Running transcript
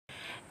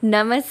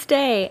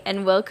Namaste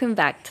and welcome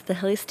back to the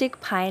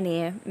Holistic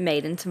Pioneer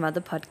Maiden to Mother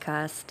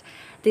podcast.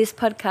 This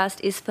podcast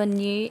is for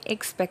new,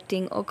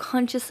 expecting or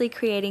consciously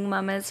creating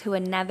mamas who are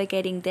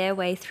navigating their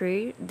way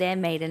through their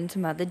maiden to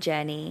mother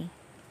journey.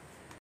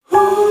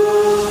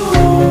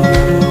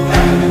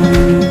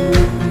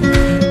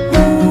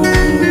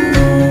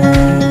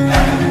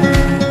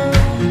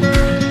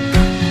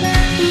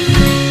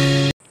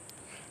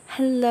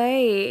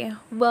 Hello,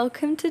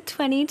 welcome to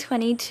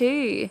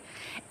 2022.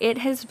 It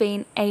has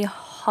been a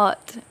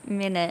hot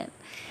minute.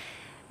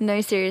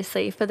 No,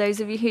 seriously, for those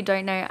of you who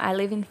don't know, I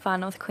live in far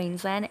north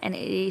Queensland and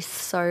it is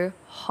so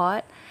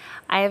hot.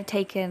 I have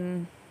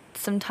taken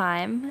some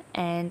time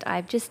and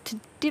I've just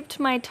dipped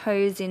my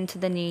toes into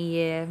the new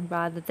year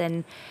rather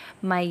than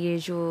my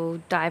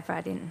usual dive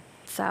right in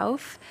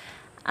self.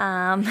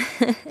 But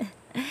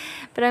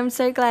I'm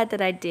so glad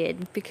that I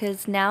did,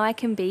 because now I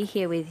can be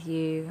here with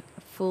you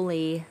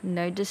fully,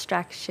 no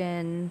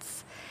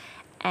distractions,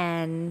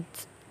 and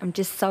I'm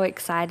just so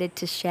excited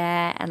to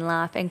share and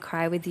laugh and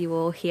cry with you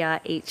all here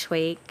each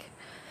week.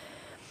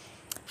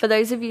 For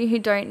those of you who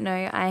don't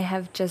know, I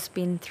have just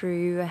been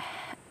through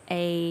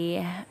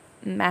a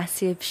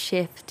massive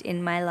shift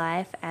in my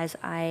life as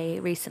I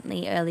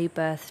recently early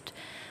birthed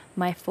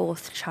my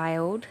fourth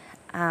child.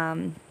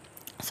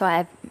 So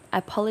I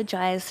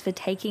apologize for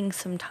taking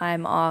some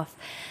time off,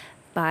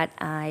 but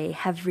I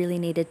have really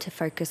needed to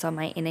focus on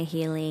my inner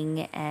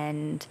healing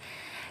and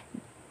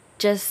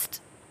just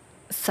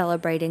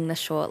celebrating the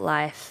short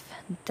life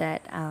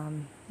that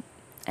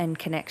and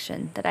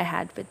connection that I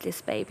had with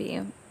this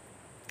baby.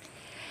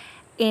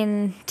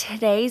 In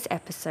today's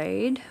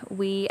episode,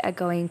 we are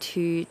going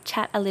to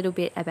chat a little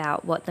bit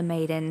about what the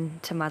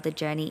maiden to mother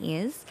journey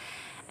is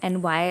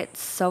and why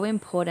it's so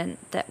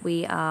important that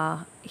we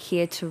are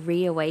here to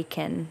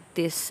reawaken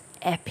this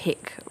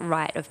epic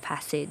rite of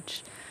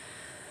passage.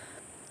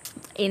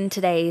 In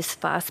today's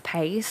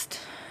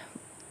fast-paced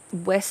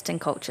Western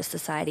culture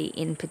society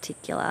in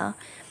particular,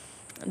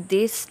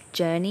 this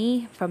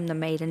journey from the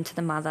maiden to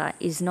the mother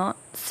is not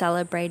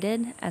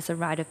celebrated as a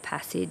rite of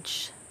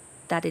passage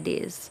that it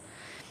is.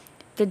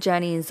 The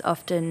journey is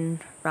often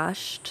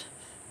rushed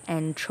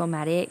and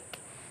traumatic,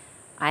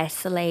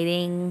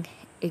 isolating,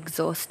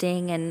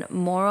 exhausting, and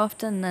more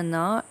often than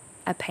not,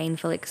 a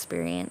painful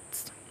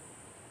experience.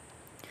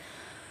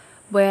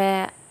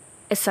 We're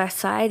a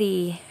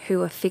society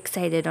who are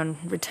fixated on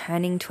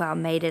returning to our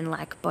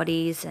maiden-like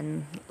bodies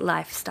and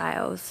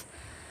lifestyles,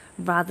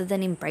 rather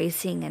than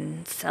embracing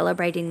and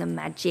celebrating the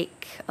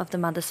magic of the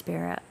mother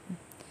spirit.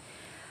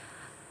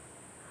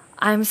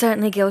 I'm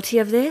certainly guilty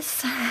of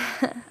this.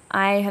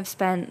 I have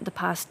spent the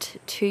past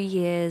 2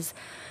 years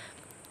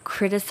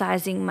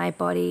criticizing my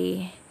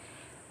body,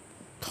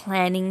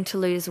 planning to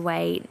lose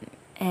weight,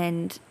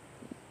 and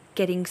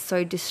getting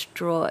so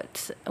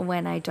distraught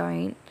when I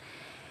don't,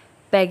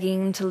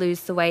 begging to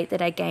lose the weight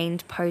that I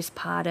gained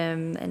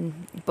postpartum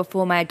and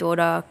before my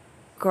daughter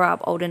grew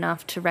up old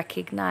enough to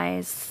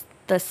recognize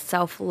the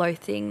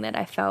self-loathing that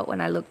I felt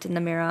when I looked in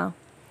the mirror,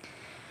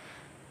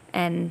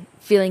 and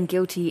feeling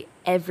guilty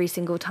every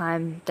single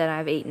time that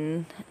I've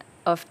eaten,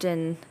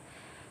 often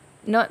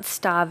not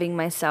starving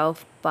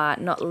myself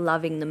but not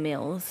loving the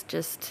meals,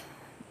 just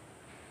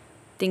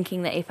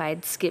thinking that if I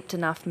had skipped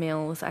enough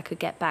meals I could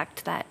get back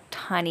to that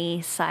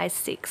tiny size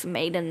 6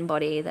 maiden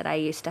body that I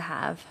used to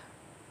have.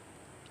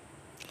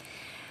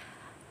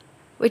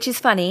 Which is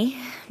funny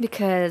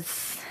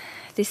because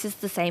this is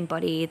the same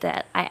body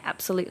that I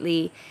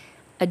absolutely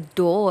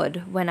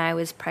adored when I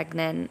was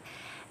pregnant,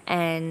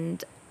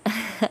 and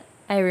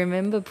I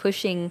remember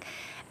pushing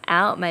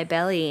out my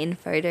belly in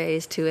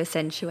photos to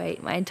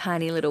accentuate my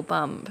tiny little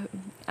bump.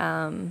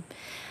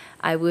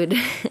 I would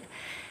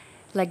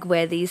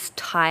wear these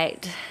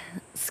tight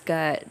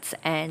skirts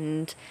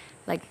and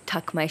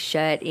tuck my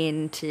shirt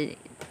in to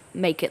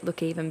make it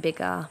look even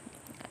bigger.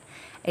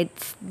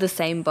 It's the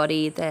same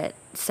body that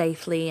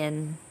safely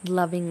and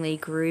lovingly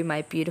grew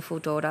my beautiful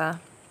daughter.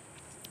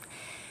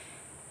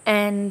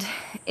 And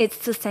it's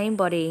the same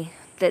body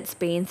that's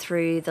been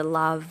through the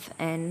love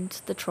and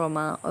the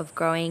trauma of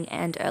growing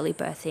and early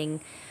birthing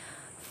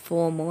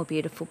 4 more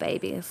beautiful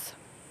babies.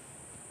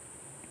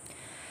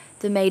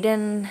 The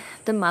maiden,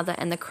 the mother,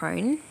 and the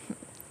crone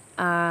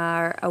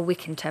are a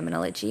Wiccan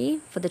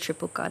terminology for the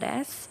triple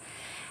goddess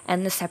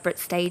and the separate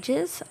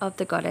stages of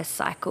the goddess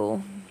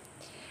cycle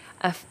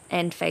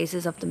and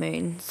phases of the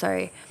moon.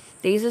 So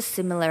these are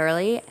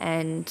similarly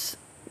and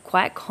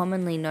quite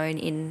commonly known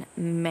in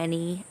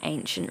many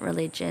ancient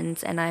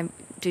religions, and I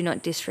do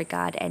not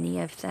disregard any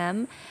of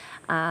them.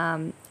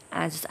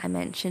 As I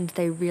mentioned,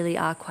 they really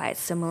are quite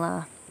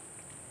similar.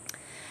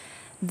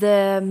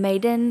 The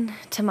maiden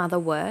to mother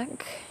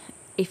work,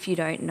 if you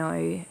don't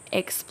know,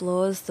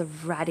 explores the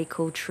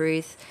radical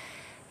truth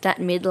that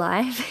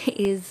midlife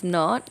is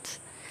not,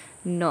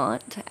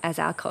 as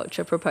our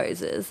culture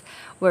proposes,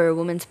 where a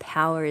woman's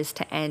power is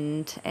to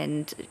end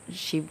and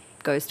she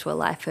goes to a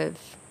life of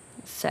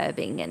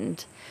serving,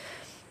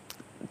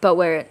 but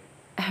where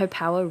her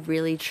power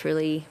really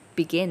truly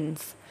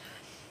begins.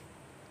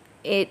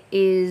 It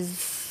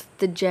is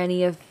the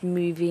journey of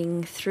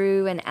moving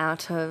through and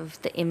out of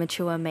the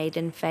immature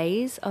maiden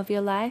phase of your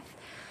life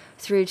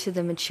through to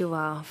the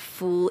mature,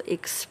 full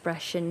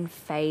expression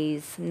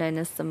phase known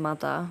as the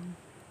mother.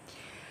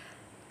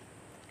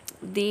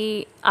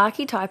 The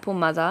archetypal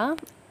mother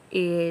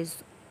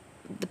is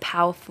the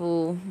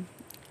powerful,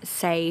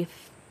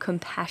 safe,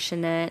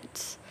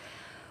 compassionate,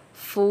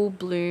 full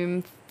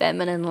bloom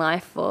feminine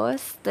life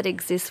force that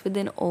exists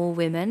within all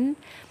women,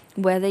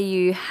 whether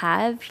you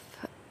have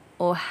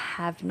or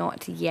have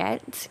not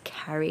yet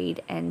carried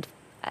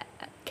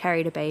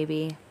a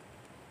baby.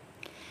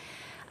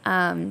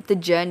 The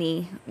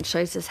journey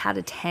shows us how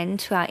to tend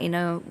to our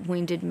inner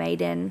wounded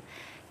maiden,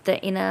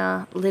 the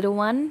inner little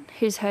one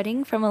who's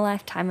hurting from a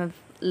lifetime of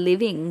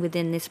living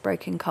within this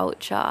broken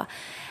culture.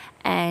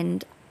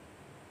 And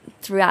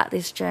throughout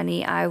this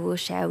journey, I will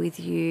share with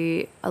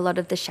you a lot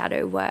of the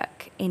shadow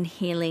work in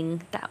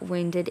healing that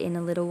wounded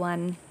inner little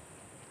one.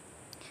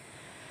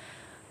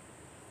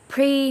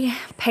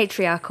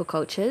 Pre-patriarchal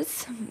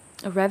cultures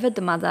revered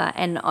the mother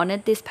and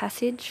honoured this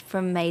passage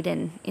from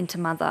maiden into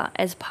mother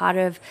as part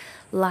of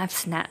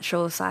life's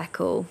natural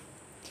cycle.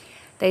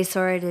 They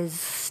saw it as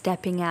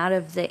stepping out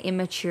of the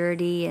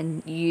immaturity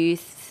and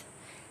youth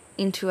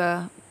into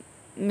a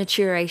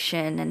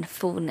maturation and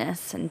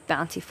fullness and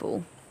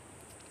bountiful.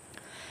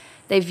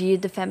 They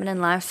viewed the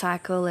feminine life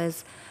cycle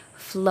as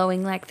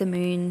flowing like the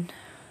moon.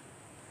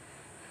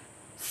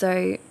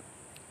 So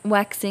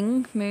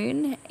waxing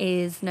moon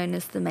is known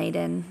as the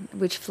maiden,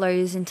 which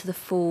flows into the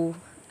full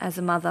as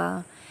a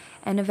mother,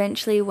 and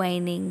eventually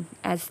waning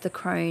as the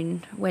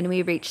crone when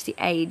we reach the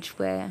age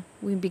where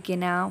we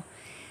begin our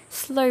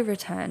slow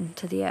return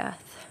to the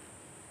earth.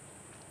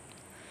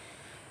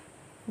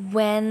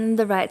 When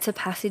the rites of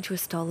passage were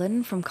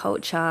stolen from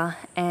culture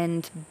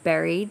and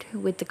buried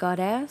with the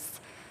goddess,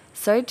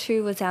 so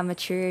too was our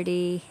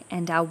maturity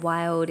and our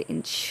wild,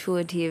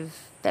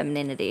 intuitive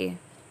femininity.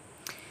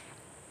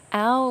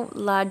 Our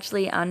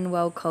largely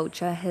unwell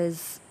culture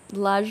has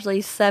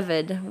largely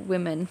severed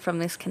women from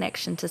this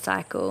connection to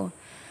cycle,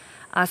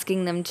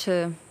 asking them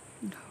to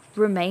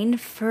remain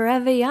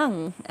forever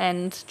young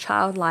and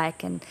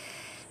childlike and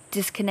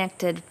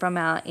disconnected from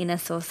our inner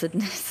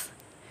sourcedness.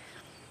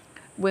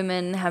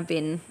 Women have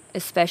been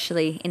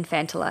especially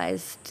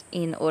infantilized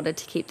in order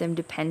to keep them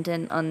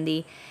dependent on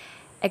the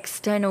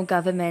external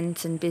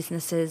government and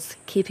businesses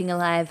keeping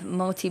alive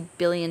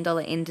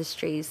multi-billion-dollar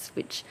industries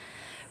which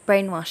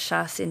brainwash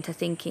us into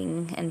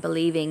thinking and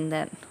believing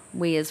that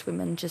we as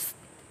women just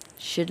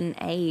shouldn't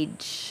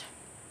age.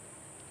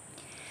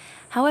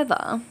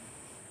 However,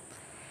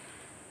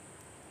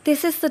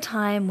 this is the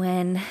time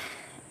when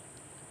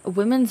a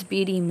woman's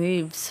beauty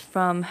moves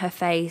from her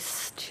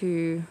face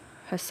to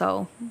her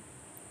soul.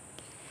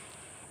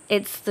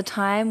 It's the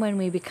time when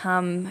we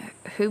become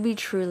who we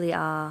truly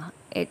are.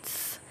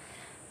 It's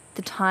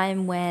the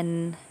time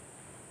when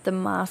the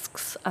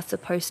masks are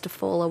supposed to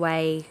fall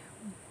away.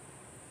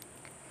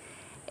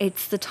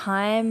 It's the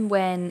time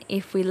when,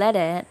 if we let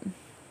it,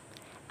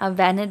 our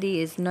vanity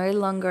is no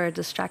longer a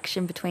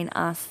distraction between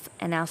us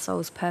and our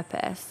soul's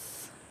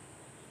purpose.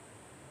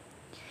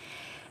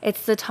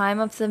 It's the time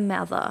of the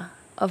mother,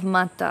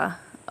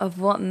 of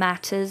what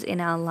matters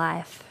in our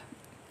life,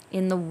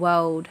 in the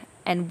world,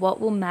 and what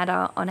will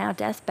matter on our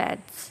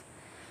deathbeds.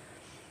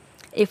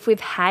 If we've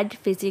had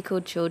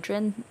physical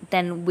children,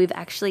 then we've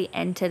actually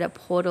entered a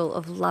portal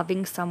of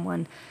loving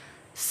someone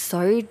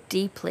so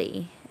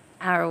deeply,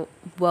 our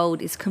world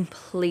is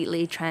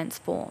completely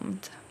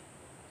transformed.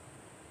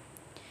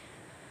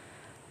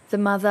 The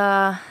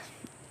mother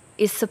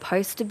is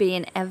supposed to be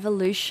an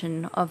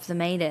evolution of the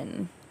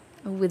maiden.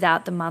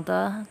 Without the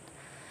mother,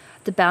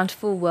 the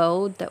bountiful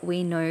world that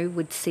we know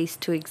would cease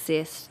to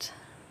exist.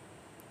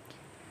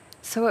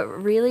 So it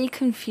really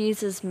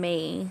confuses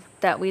me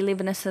that we live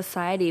in a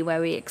society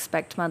where we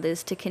expect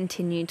mothers to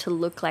continue to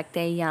look like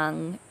their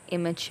young,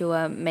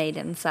 immature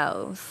maiden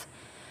selves,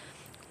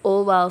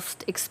 all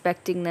whilst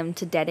expecting them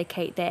to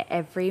dedicate their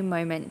every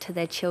moment to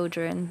their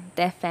children,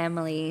 their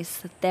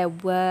families, their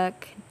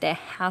work, their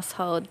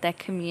household, their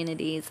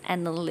communities,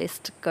 and the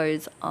list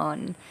goes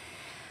on.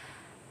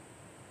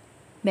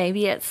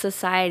 Maybe it's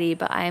society,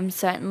 but I am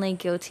certainly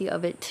guilty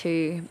of it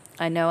too.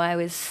 I know I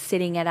was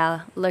sitting at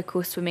our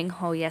local swimming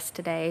hole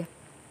yesterday,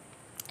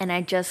 and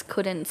I just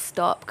couldn't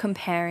stop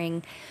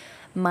comparing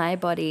my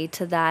body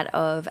to that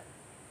of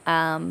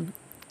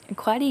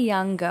quite a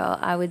young girl.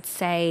 I would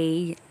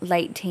say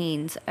late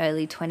teens,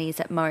 early 20s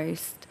at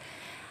most,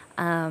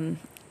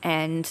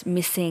 and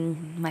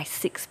missing my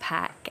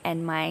six-pack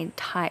and my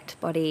tight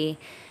body.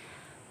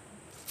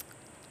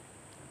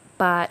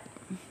 But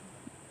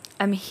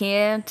I'm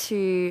here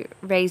to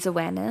raise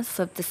awareness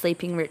of the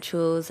sleeping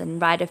rituals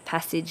and rite of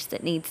passage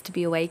that needs to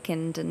be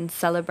awakened and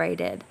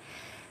celebrated,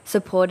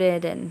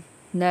 supported and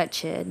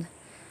nurtured,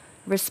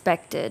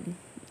 respected,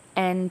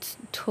 and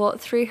taught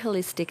through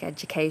holistic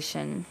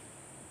education.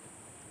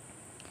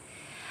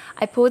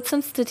 I pulled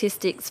some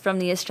statistics from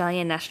the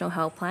Australian National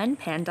Helpline,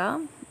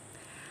 PANDA,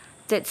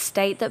 that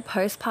state that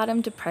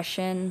postpartum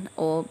depression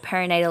or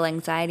perinatal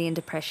anxiety and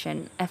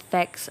depression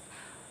affects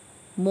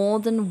more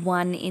than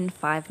 1 in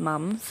 5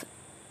 mums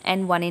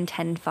and 1 in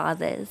 10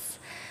 fathers.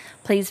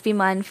 Please be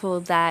mindful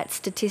that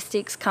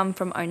statistics come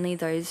from only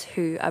those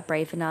who are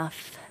brave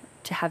enough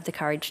to have the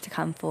courage to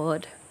come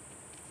forward.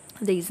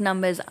 These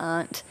numbers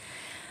aren't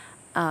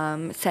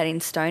set in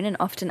stone and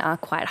often are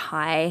quite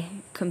high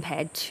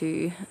compared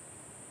to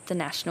the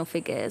national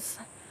figures.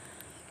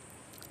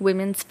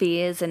 Women's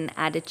fears and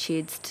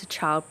attitudes to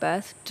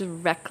childbirth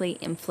directly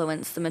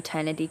influence the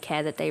maternity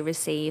care that they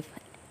receive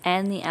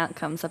and the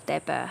outcomes of their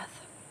birth.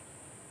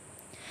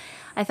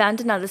 I found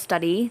another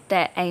study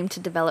that aimed to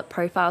develop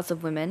profiles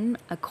of women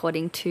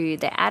according to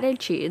their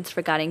attitudes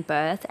regarding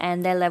birth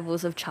and their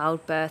levels of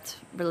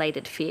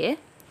childbirth-related fear.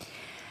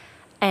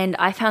 And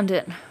I found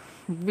it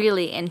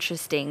really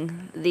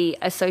interesting. The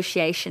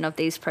association of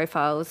these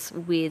profiles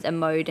with a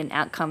mode and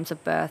outcomes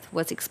of birth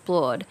was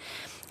explored,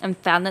 and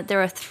found that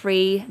there are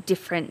 3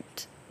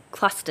 different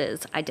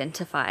clusters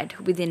identified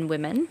within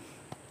women.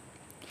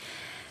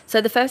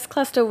 So the first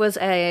cluster was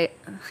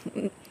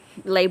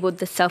labelled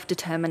the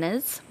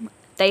self-determiners.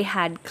 They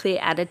had clear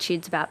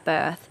attitudes about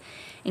birth,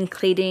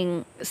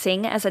 including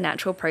seeing it as a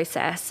natural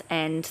process,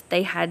 and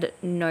they had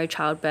no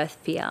childbirth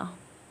fear.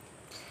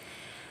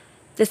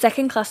 The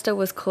second cluster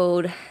was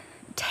called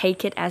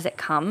take it as it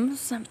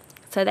comes.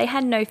 So they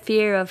had no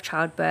fear of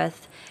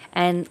childbirth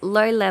and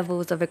low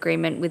levels of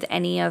agreement with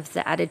any of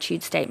the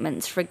attitude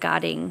statements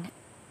regarding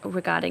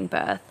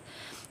birth.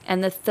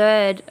 And the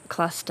third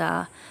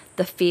cluster,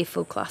 the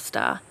fearful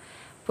cluster,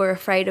 were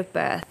afraid of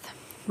birth,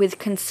 with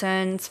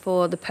concerns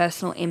for the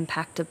personal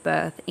impact of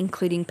birth,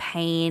 including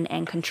pain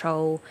and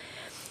control,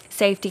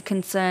 safety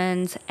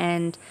concerns,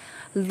 and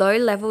low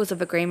levels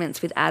of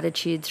agreements with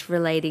attitudes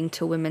relating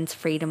to women's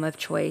freedom of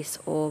choice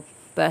or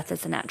birth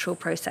as a natural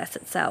process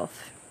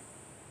itself.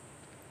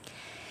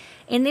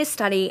 In this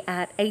study,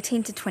 at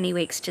 18 to 20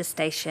 weeks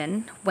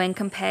gestation, when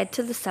compared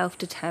to the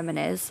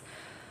self-determiners,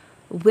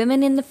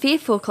 women in the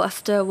fearful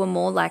cluster were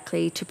more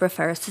likely to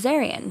prefer a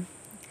caesarean.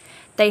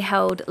 They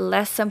held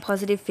less than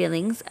positive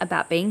feelings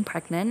about being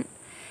pregnant.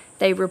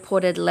 They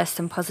reported less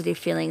than positive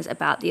feelings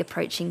about the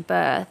approaching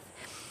birth,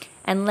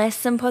 and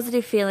less than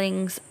positive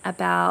feelings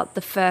about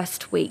the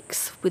first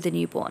weeks with a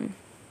newborn.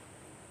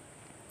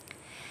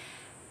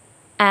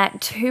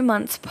 At 2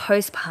 months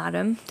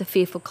postpartum, the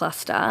fearful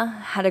cluster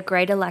had a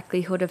greater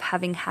likelihood of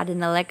having had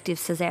an elective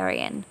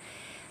caesarean.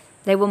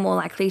 They were more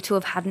likely to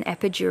have had an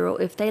epidural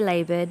if they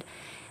laboured,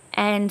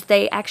 and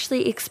they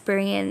actually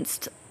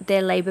experienced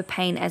their labour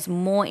pain as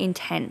more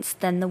intense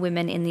than the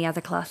women in the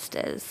other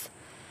clusters.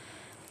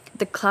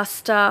 The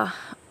cluster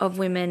of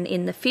women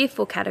in the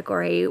fearful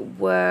category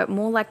were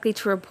more likely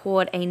to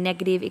report a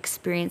negative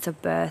experience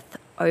of birth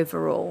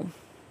overall.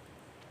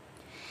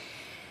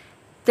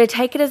 The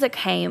take it as it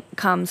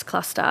comes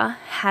cluster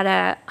had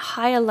a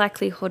higher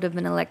likelihood of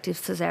an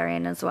elective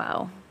caesarean as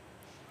well.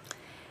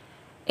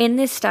 In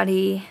this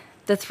study,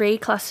 the 3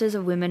 clusters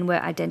of women were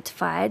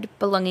identified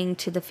belonging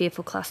to the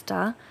fearful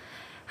cluster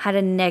had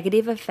a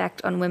negative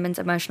effect on women's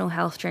emotional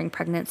health during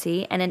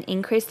pregnancy and an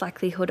increased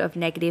likelihood of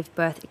negative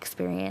birth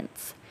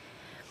experience.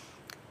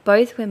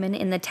 Both women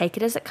in the take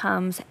it as it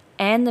comes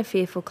and the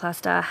fearful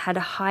cluster had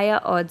a higher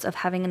odds of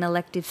having an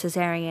elective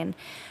caesarean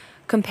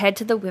compared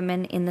to the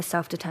women in the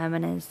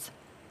self-determiners.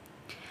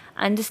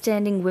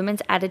 Understanding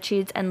women's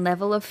attitudes and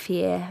level of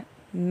fear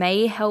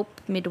may help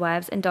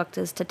midwives and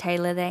doctors to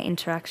tailor their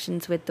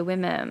interactions with the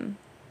women.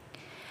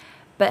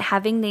 But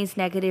having these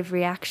negative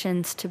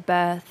reactions to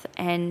birth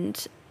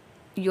and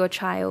your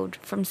child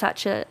from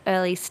such an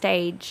early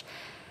stage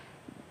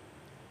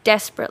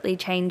desperately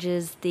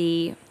changes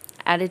the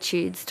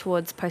attitudes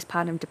towards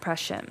postpartum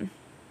depression.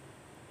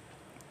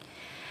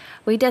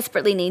 We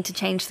desperately need to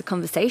change the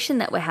conversation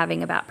that we're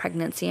having about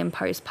pregnancy and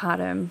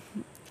postpartum,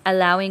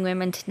 allowing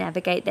women to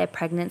navigate their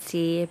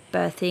pregnancy,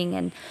 birthing,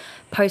 and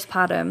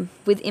postpartum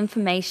with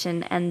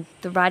information and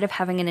the right of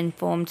having an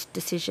informed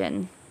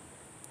decision.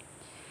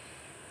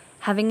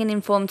 Having an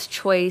informed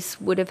choice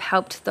would have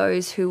helped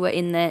those who were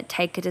in the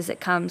take it as it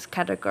comes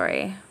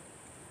category.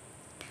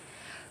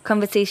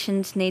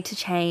 Conversations need to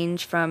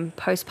change from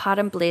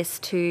postpartum bliss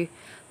to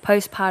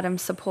postpartum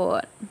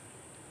support.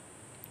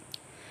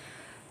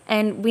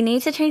 And we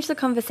need to change the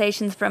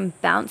conversations from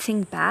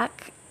bouncing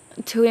back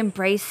to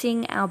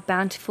embracing our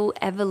bountiful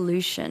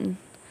evolution.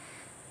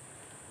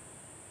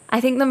 I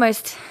think the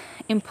most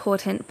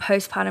important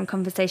postpartum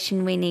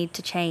conversation we need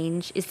to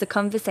change is the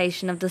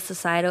conversation of the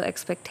societal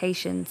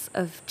expectations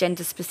of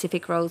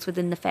gender-specific roles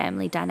within the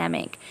family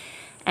dynamic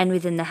and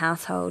within the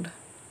household.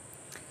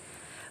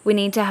 We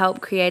need to help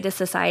create a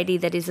society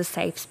that is a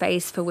safe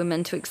space for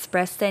women to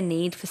express their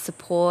need for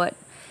support,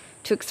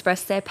 to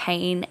express their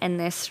pain and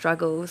their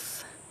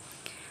struggles.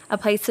 A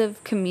place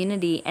of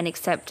community and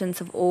acceptance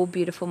of all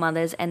beautiful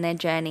mothers and their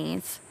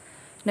journeys.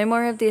 No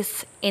more of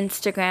this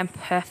Instagram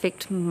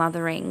perfect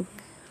mothering.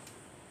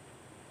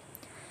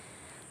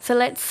 So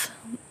let's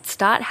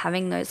start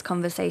having those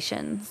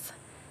conversations.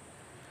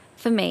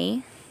 For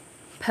me,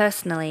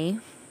 personally,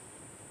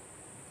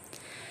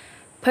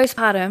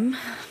 postpartum,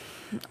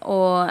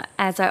 or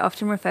as I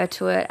often refer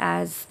to it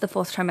as the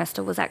 4th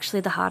trimester, was actually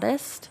the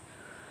hardest.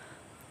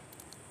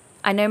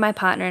 I know my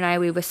partner and I,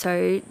 we were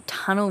so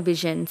tunnel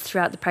visioned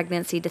throughout the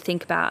pregnancy to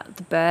think about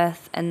the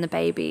birth and the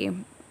baby.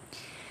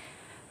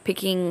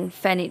 Picking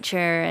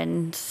furniture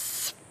and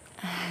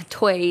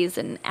toys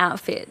and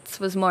outfits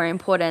was more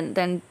important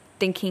than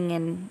thinking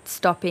and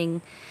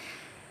stopping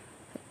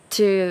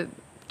to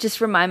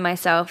just remind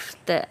myself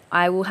that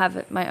I will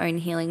have my own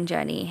healing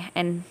journey.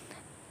 And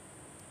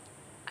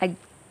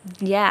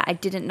I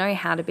didn't know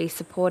how to be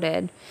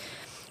supported.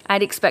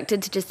 I'd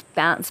expected to just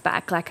bounce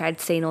back like I'd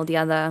seen all the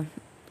other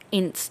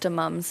Insta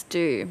mums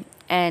do.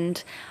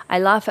 And I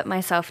laugh at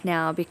myself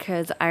now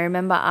because I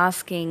remember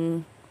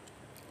asking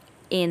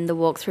in the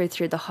walkthrough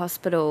through the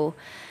hospital,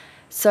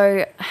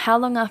 so how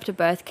long after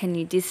birth can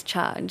you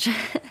discharge?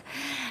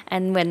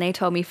 And when they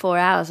told me 4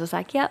 hours, I was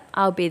like, yep,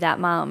 I'll be that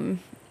mum.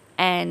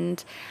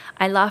 And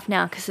I laugh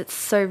now because it's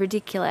so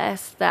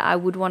ridiculous that I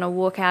would want to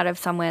walk out of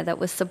somewhere that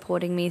was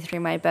supporting me through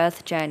my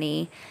birth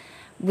journey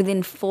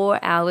within 4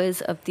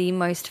 hours of the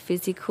most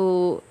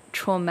physical,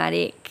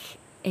 traumatic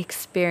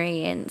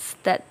experience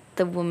that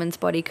the woman's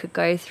body could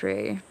go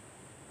through.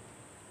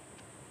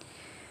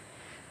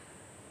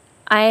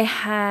 I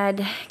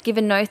had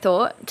given no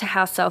thought to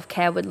how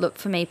self-care would look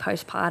for me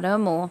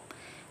postpartum, or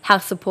how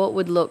support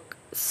would look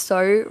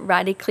so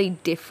radically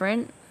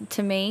different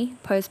to me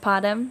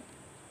postpartum.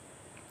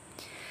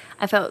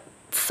 I felt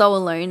so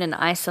alone and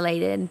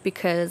isolated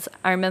because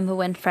I remember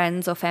when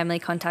friends or family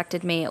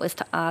contacted me, it was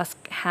to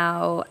ask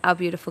how our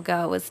beautiful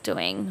girl was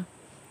doing.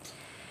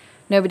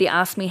 Nobody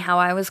asked me how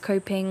I was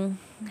coping,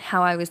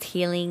 how I was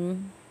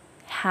healing,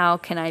 how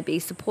can I be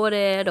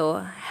supported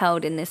or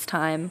held in this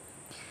time.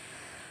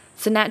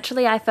 So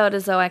naturally, I felt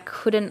as though I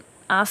couldn't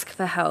ask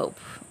for help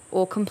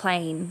or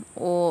complain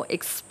or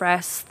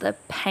express the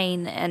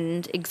pain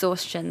and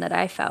exhaustion that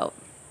I felt.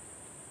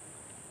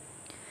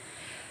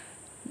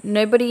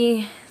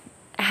 Nobody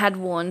had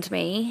warned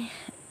me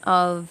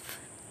of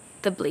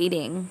the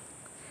bleeding.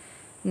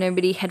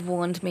 Nobody had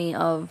warned me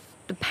of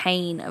the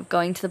pain of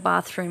going to the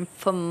bathroom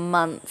for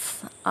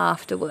months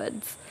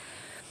afterwards.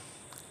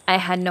 I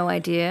had no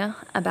idea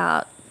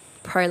about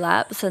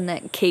prolapse and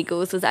that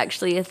Kegels was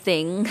actually a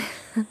thing.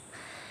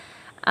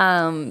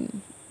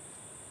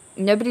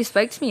 Nobody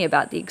spoke to me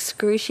about the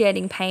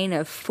excruciating pain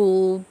of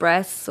full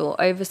breasts or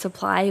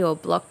oversupply or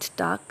blocked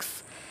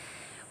ducts.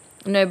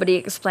 Nobody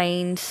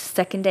explained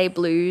second day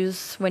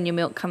blues when your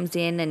milk comes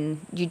in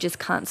and you just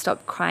can't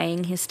stop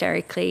crying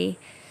hysterically.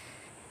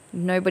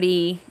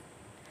 Nobody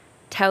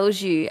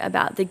tells you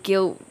about the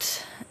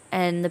guilt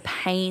and the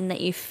pain that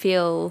you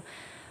feel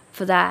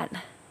for that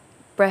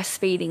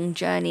breastfeeding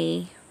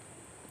journey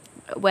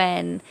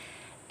when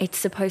it's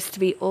supposed to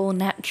be all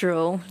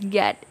natural,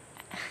 yet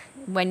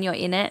when you're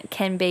in it,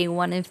 can be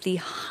one of the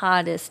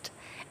hardest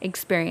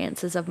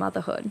experiences of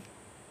motherhood.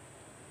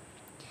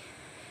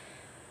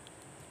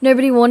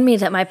 Nobody warned me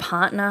that my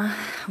partner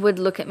would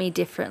look at me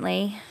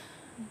differently,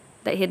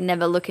 that he'd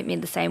never look at me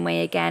the same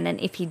way again, and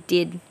if he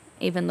did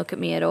even look at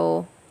me at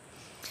all,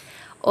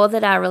 or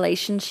that our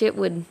relationship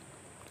would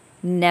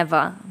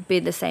never be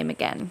the same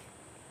again.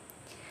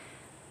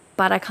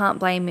 But I can't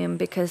blame him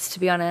because, to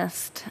be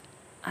honest,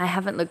 I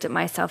haven't looked at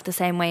myself the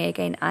same way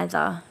again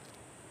either.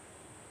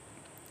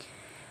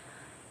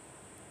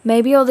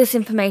 Maybe all this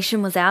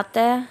information was out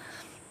there,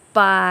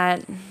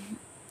 but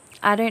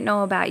I don't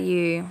know about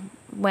you.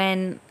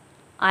 When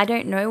I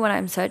don't know what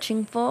I'm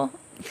searching for,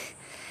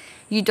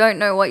 you don't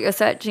know what you're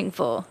searching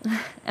for.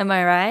 Am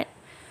I right?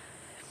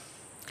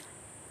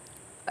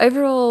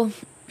 Overall,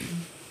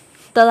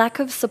 the lack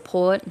of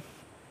support,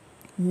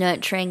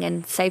 nurturing,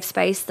 and safe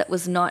space that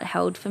was not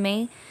held for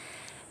me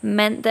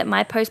meant that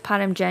my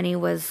postpartum journey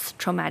was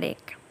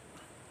traumatic.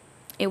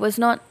 It was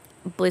not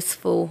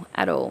blissful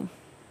at all.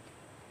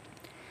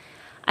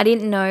 I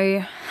didn't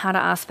know how to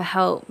ask for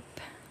help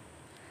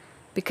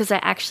because I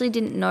actually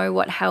didn't know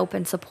what help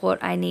and support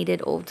I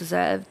needed or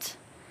deserved.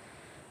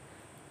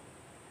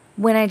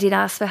 When I did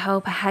ask for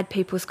help, I had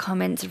people's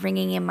comments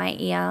ringing in my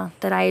ear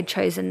that I had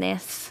chosen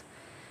this.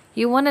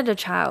 You wanted a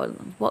child.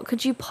 What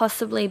could you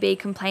possibly be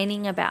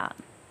complaining about?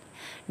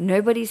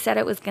 Nobody said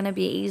it was going to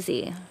be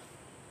easy.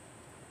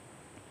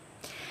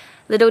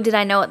 Little did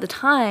I know at the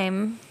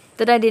time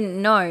that I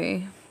didn't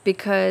know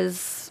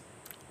because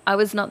I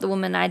was not the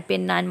woman I'd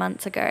been 9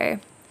 months ago.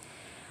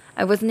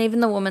 I wasn't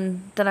even the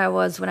woman that I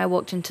was when I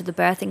walked into the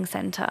birthing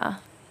centre.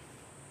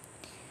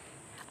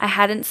 I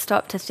hadn't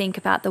stopped to think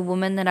about the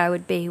woman that I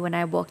would be when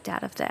I walked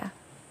out of there.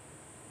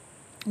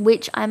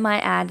 Which, I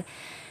might add,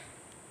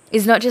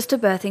 is not just a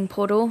birthing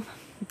portal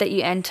that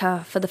you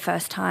enter for the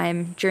first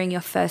time during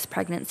your first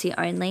pregnancy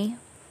only.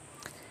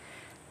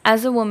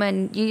 As a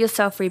woman, you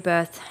yourself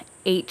rebirth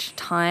each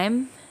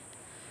time.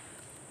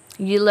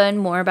 You learn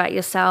more about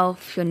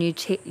yourself. Your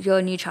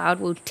new child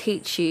will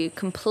teach you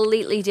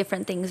completely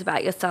different things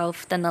about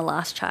yourself than the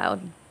last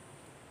child.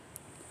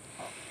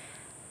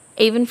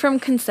 Even from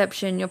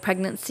conception, your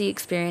pregnancy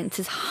experience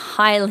is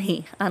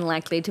highly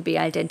unlikely to be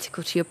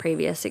identical to your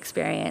previous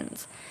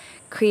experience,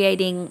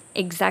 creating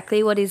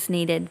exactly what is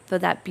needed for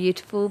that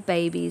beautiful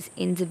baby's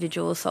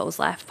individual soul's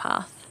life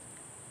path.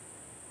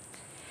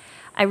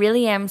 I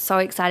really am so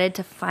excited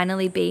to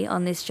finally be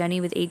on this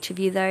journey with each of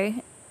you though,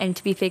 and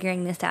to be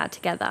figuring this out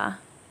together.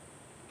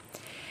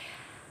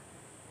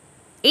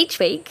 Each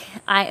week,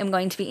 I am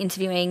going to be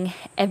interviewing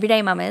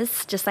everyday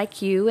mamas just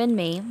like you and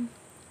me,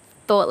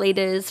 thought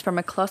leaders from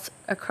across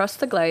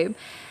the globe,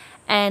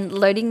 and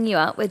loading you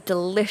up with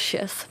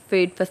delicious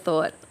food for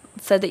thought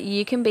so that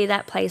you can be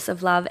that place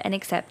of love and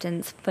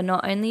acceptance for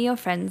not only your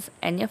friends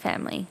and your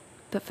family,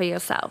 but for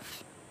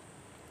yourself.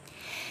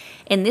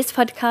 In this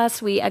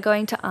podcast, we are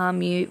going to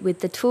arm you with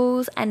the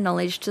tools and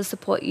knowledge to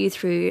support you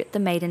through the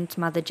maiden to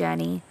mother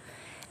journey,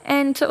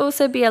 and to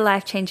also be a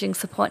life-changing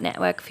support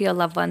network for your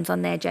loved ones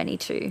on their journey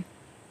too.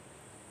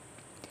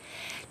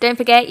 Don't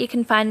forget, you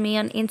can find me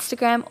on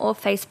Instagram or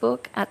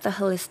Facebook at The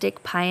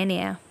Holistic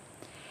Pioneer.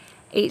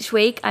 Each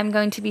week, I'm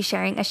going to be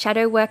sharing a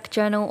shadow work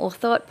journal or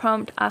thought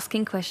prompt,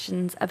 asking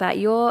questions about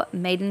your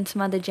maiden to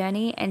mother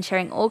journey and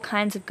sharing all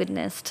kinds of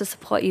goodness to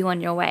support you on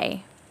your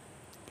way.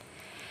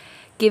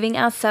 Giving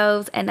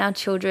ourselves and our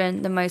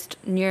children the most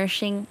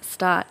nourishing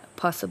start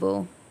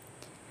possible.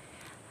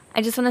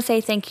 I just want to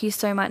say thank you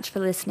so much for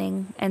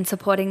listening and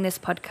supporting this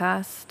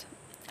podcast.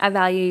 I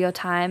value your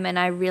time, and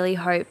I really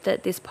hope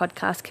that this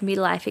podcast can be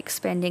life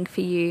expanding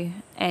for you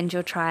and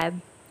your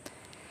tribe.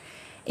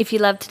 If you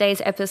loved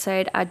today's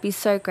episode, I'd be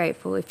so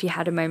grateful if you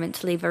had a moment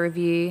to leave a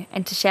review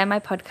and to share my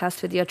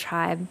podcast with your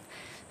tribe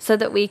so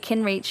that we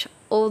can reach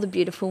all the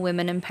beautiful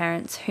women and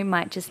parents who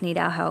might just need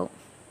our help.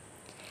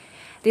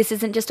 This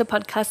isn't just a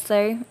podcast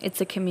though, it's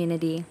a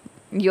community,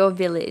 your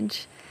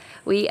village.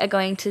 We are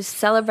going to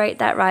celebrate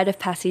that rite of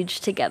passage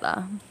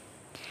together.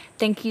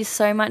 Thank you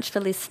so much for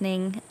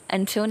listening.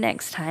 Until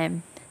next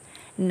time,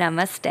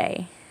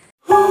 Namaste.